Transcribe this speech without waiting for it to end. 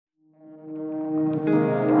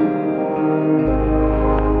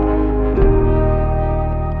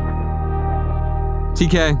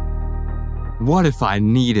TK, what if I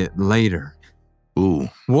need it later? Ooh.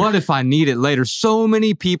 What if I need it later? So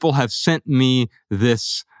many people have sent me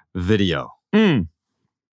this video. Mm.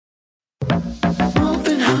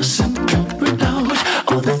 Moving house and clearing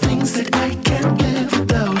out all the things that I can't live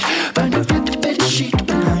without. Find a ripped bed sheet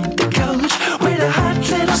behind the couch. Wait a hot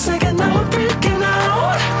little second, now I'm freaking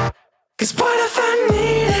out. 'Cause what if I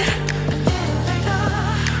need it?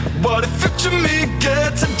 What if future me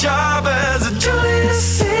gets a job as a Julius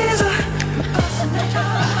Caesar?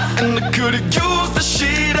 And I could've used the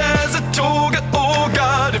sheet as a toga. Oh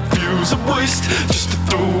God, it feels a waste just to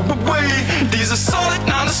throw away. These are solid,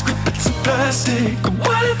 non-script bits of plastic.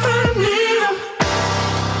 What if I need them?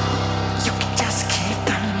 You can just keep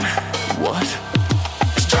them. What?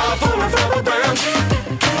 Straw for a rubber band.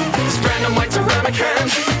 This random white ceramic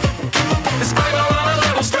hand. This Bible on a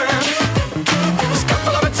level stand. This cup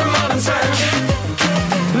full of bits of mud and sand.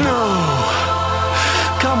 No.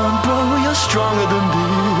 Come on, bro, you're stronger than this.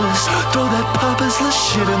 Throw that purposeless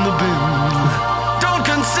shit in the bin. Don't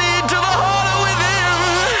concede to the harder within.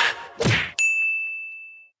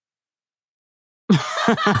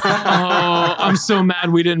 Oh, I'm so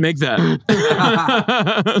mad we didn't make that.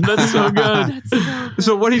 That's so good.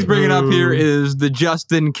 So what he's bringing up here is the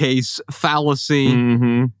just in case fallacy.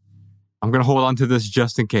 Mm-hmm. I'm going to hold on to this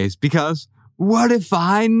just in case because what if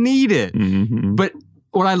I need it? Mm-hmm. But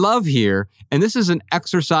what I love here, and this is an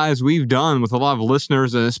exercise we've done with a lot of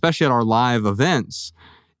listeners, and especially at our live events,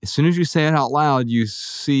 as soon as you say it out loud, you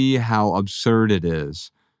see how absurd it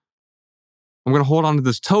is. I'm going to hold on to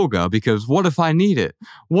this toga because what if I need it?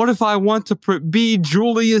 What if I want to be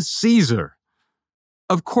Julius Caesar?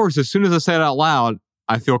 Of course, as soon as I say it out loud,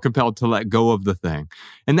 I feel compelled to let go of the thing.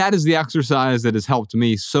 And that is the exercise that has helped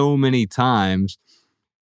me so many times.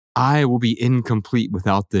 I will be incomplete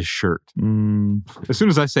without this shirt. As soon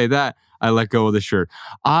as I say that, I let go of the shirt.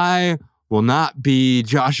 I will not be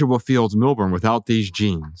Joshua Fields Milburn without these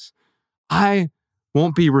jeans. I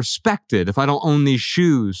won't be respected if I don't own these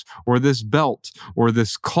shoes or this belt or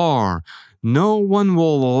this car. No one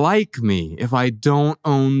will like me if I don't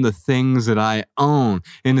own the things that I own.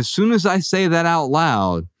 And as soon as I say that out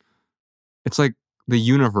loud, it's like the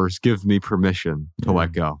universe gives me permission to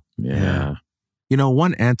let go. Yeah. You know,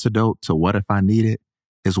 one antidote to what if I need it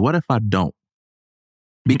is what if I don't?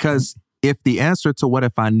 Because if the answer to what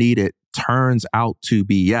if I need it turns out to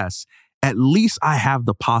be yes, at least I have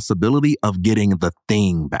the possibility of getting the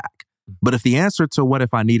thing back. But if the answer to what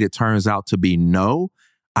if I need it turns out to be no,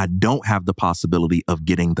 I don't have the possibility of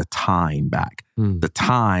getting the time back. The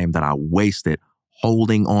time that I wasted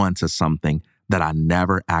holding on to something that I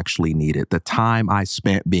never actually needed. The time I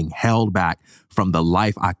spent being held back from the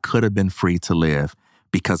life I could have been free to live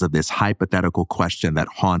because of this hypothetical question that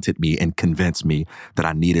haunted me and convinced me that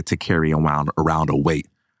I needed to carry around a weight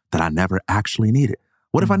that I never actually needed.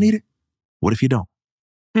 What if I need it? What if you don't?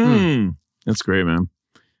 That's great, man.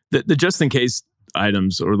 The just in case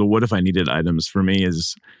items or the what if I needed items for me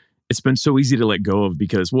is it's been so easy to let go of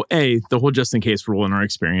because, well, A, the whole just in case rule in our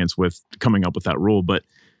experience with coming up with that rule, but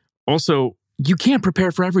also you can't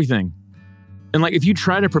prepare for everything. And like if you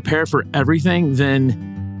try to prepare for everything,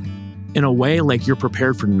 then in a way, like you're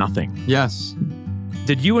prepared for nothing. Yes.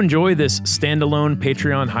 Did you enjoy this standalone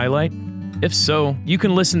Patreon highlight? If so, you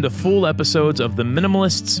can listen to full episodes of the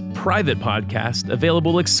Minimalists private podcast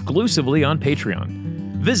available exclusively on Patreon.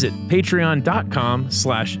 Visit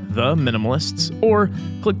patreon.com/theminimalists or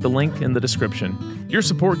click the link in the description. Your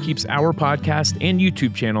support keeps our podcast and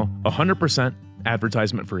YouTube channel 100%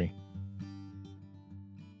 advertisement free.